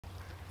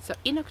So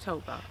in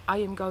October I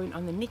am going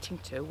on a knitting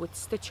tour with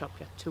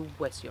Stitchopia to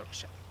West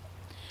Yorkshire,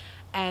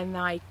 and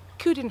I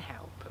couldn't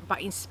help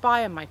but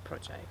inspire my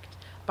project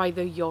by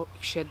the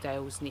Yorkshire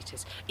Dales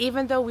knitters.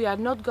 Even though we are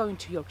not going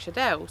to Yorkshire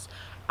Dales,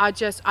 I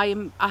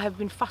have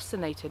been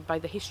fascinated by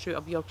the history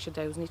of Yorkshire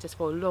Dales knitters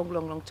for a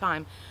long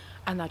time,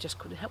 and I just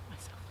couldn't help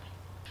myself.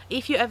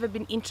 If you've ever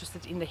been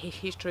interested in the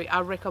history, I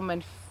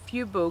recommend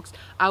few books.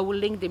 I will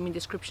link them in the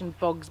description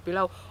box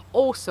below.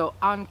 Also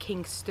on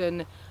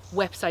Kingstone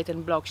website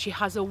and blog, she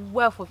has a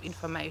wealth of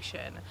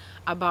information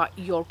about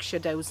Yorkshire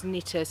Dales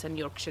knitters and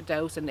Yorkshire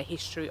Dales and the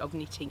history of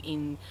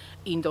knitting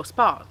in those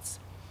parts.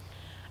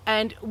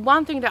 And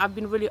one thing that I've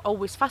been really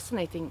always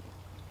fascinated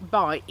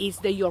by is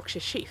the Yorkshire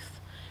Sheath.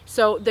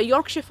 So the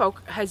Yorkshire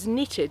folk has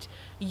knitted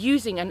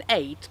using an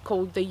aid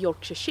called the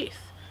Yorkshire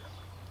Sheath,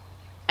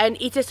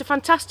 and it is a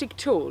fantastic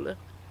tool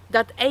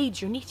that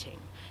aids you knitting.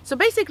 So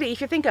basically,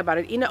 if you think about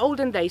it, in the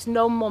olden days,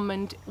 no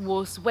moment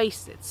was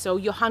wasted. So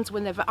your hands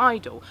were never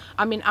idle.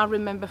 I mean, I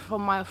remember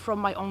from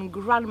my own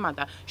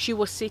grandmother, she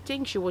was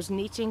sitting, she was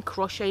knitting,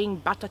 crocheting,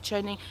 butter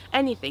churning,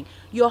 anything.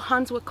 Your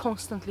hands were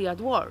constantly at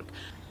work.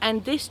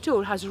 And this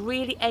tool has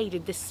really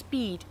aided the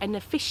speed and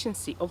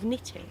efficiency of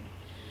knitting.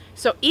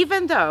 So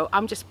even though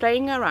I'm just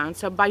playing around,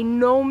 so by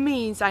no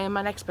means I am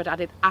an expert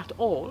at it at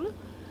all,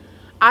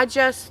 I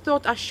just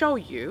thought I'd show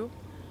you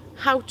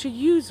how to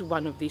use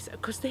one of these,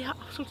 because they are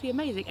absolutely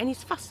amazing and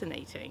it's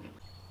fascinating.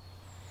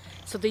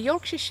 So the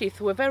Yorkshire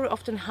Sheath were very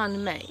often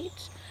handmade,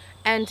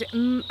 and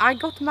I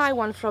got my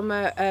one from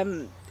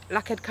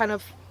like a kind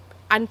of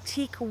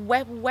antique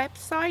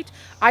website.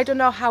 I don't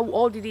know how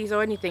old it is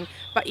or anything,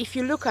 but if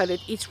you look at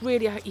it, it's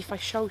really, if I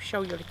show you a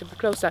little bit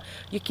closer,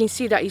 you can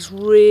see that it's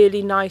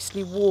really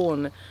nicely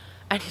worn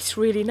and it's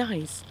really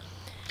nice.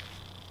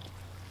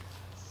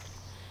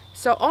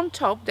 So on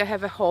top they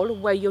have a hole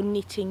where your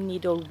knitting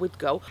needle would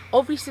go.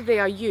 Obviously they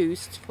are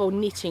used for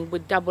knitting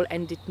with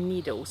double-ended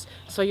needles.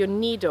 So your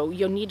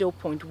needle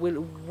point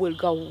will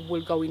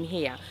go in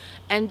here.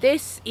 And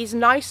this is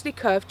nicely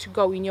curved to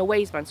go in your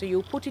waistband. So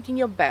you'll put it in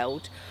your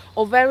belt,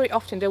 or very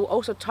often they will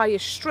also tie a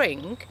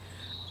string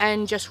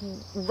and just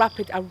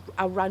wrap it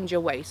around your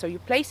waist. So you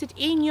place it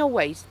in your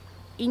waist,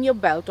 in your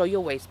belt or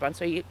your waistband,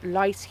 so it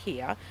lies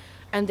here,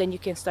 and then you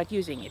can start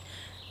using it.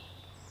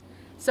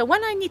 So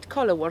when I knit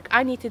collar work,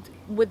 I knit it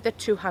with the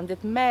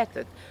two-handed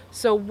method.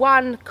 So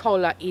one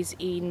collar is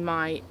in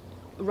my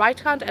right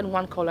hand and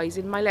one collar is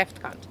in my left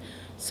hand.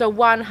 So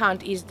one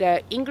hand is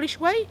the English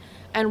way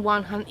and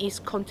one hand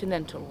is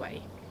continental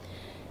way.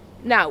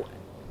 Now,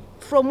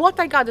 from what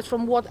I gathered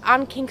from what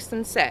Anne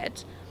Kingstone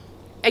said,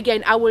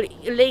 again, I will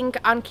link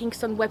Anne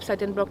Kingstone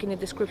website and blog in the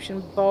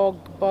description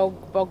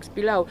box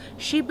below.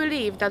 She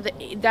believed that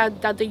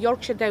the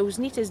Yorkshire Dales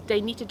knitters,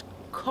 they knitted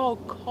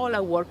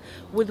collar work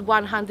with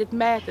one-handed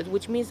method,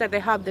 which means that they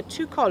have the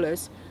two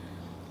collars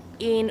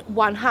in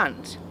one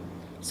hand,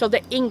 so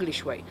the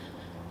English way.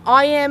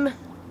 I am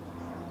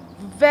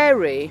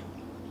very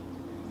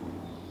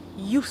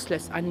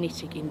useless at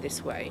knitting in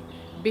this way,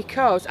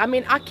 because I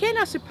mean I can,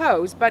 I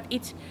suppose, but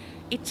it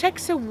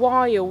takes a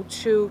while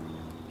to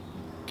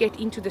get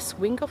into the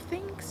swing of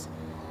things.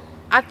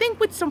 I think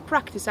with some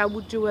practice I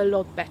would do a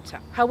lot better.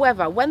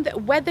 However,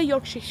 where the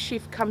Yorkshire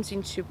Sheath comes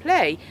into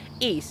play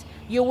is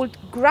you will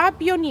grab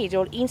your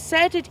needle,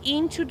 insert it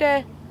into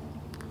the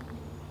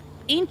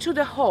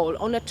hole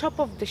on the top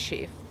of the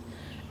sheath,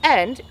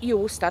 and you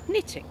will start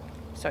knitting.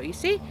 So you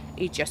see,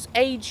 it just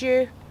aids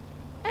you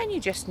and you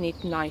just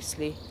knit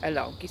nicely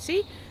along, you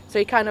see? So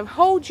you kind of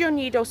hold your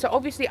needle, so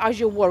obviously as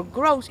your work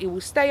grows it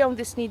will stay on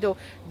this needle,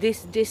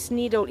 this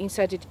needle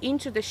inserted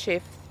into the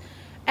sheath,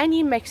 and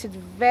it makes it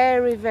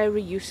very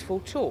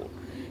useful tool.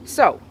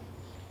 So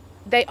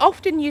they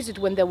often use it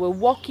when they were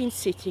walking,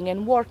 sitting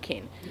and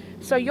working.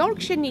 So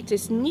Yorkshire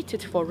knitters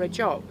knitted for a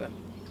job.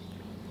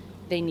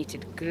 They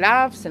knitted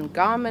gloves and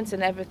garments,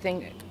 and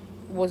everything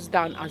was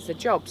done as a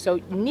job. So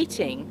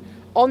knitting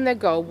on the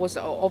go was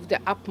of the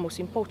utmost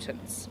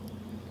importance.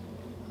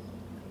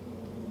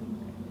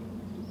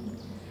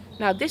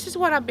 Now this is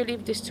what I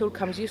believe this tool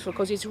comes useful,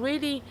 because it's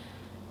really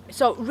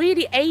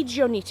aids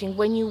your knitting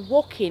when you're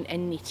walking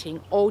and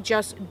knitting or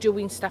just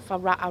doing stuff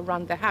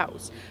around the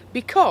house.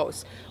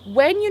 Because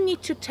when you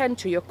need to tend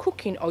to your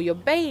cooking or your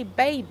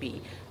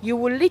baby, you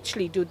will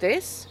literally do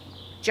this,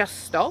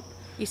 just stop.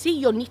 You see,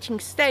 your knitting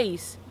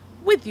stays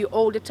with you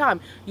all the time.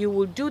 You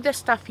will do the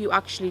stuff you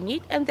actually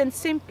need and then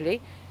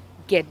simply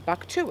get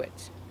back to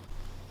it.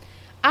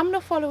 I'm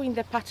not following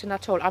the pattern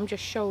at all, I'm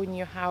just showing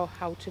you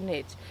how to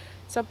knit.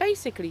 So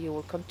basically you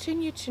will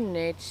continue to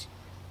knit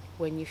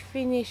when you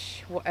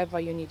finish whatever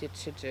you needed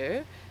to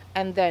do,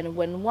 and then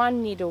when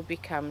one needle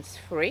becomes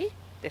free,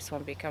 this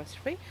one becomes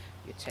free,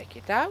 you take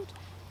it out,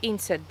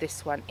 insert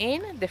this one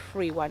in, the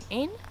free one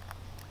in,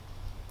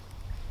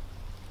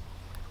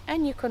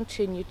 and you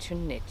continue to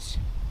knit.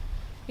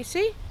 You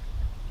see,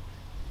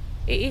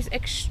 it is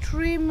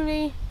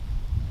extremely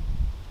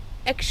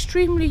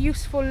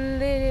useful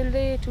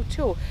little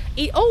tool.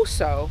 It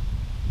also,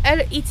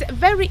 it's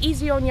very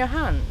easy on your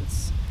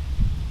hands.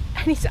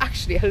 And it's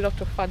actually a lot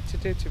of fun to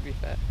do, to be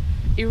fair.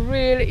 It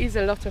really is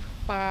a lot of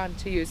fun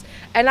to use,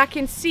 and I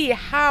can see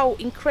how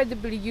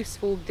incredibly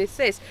useful this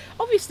is.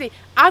 Obviously,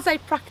 as I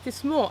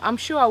practice more, I'm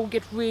sure I will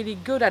get really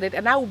good at it,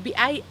 and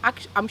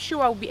I'm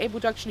sure I will be able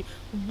to actually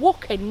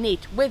walk and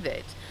knit with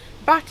it.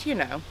 But you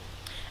know,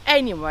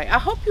 anyway, I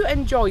hope you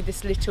enjoy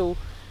this little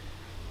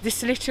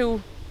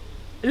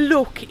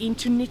look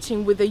into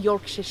knitting with the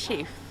Yorkshire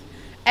Sheath.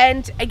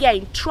 And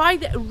again,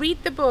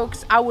 read the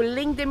books. I will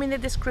link them in the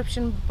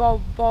description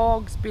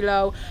box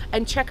below,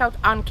 and check out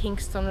Anne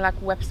Kingstone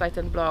website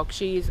and blog.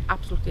 She is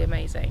absolutely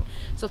amazing.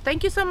 So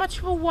thank you so much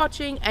for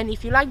watching, and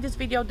if you like this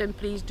video, then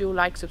please do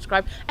like,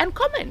 subscribe and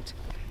comment.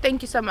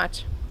 Thank you so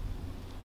much.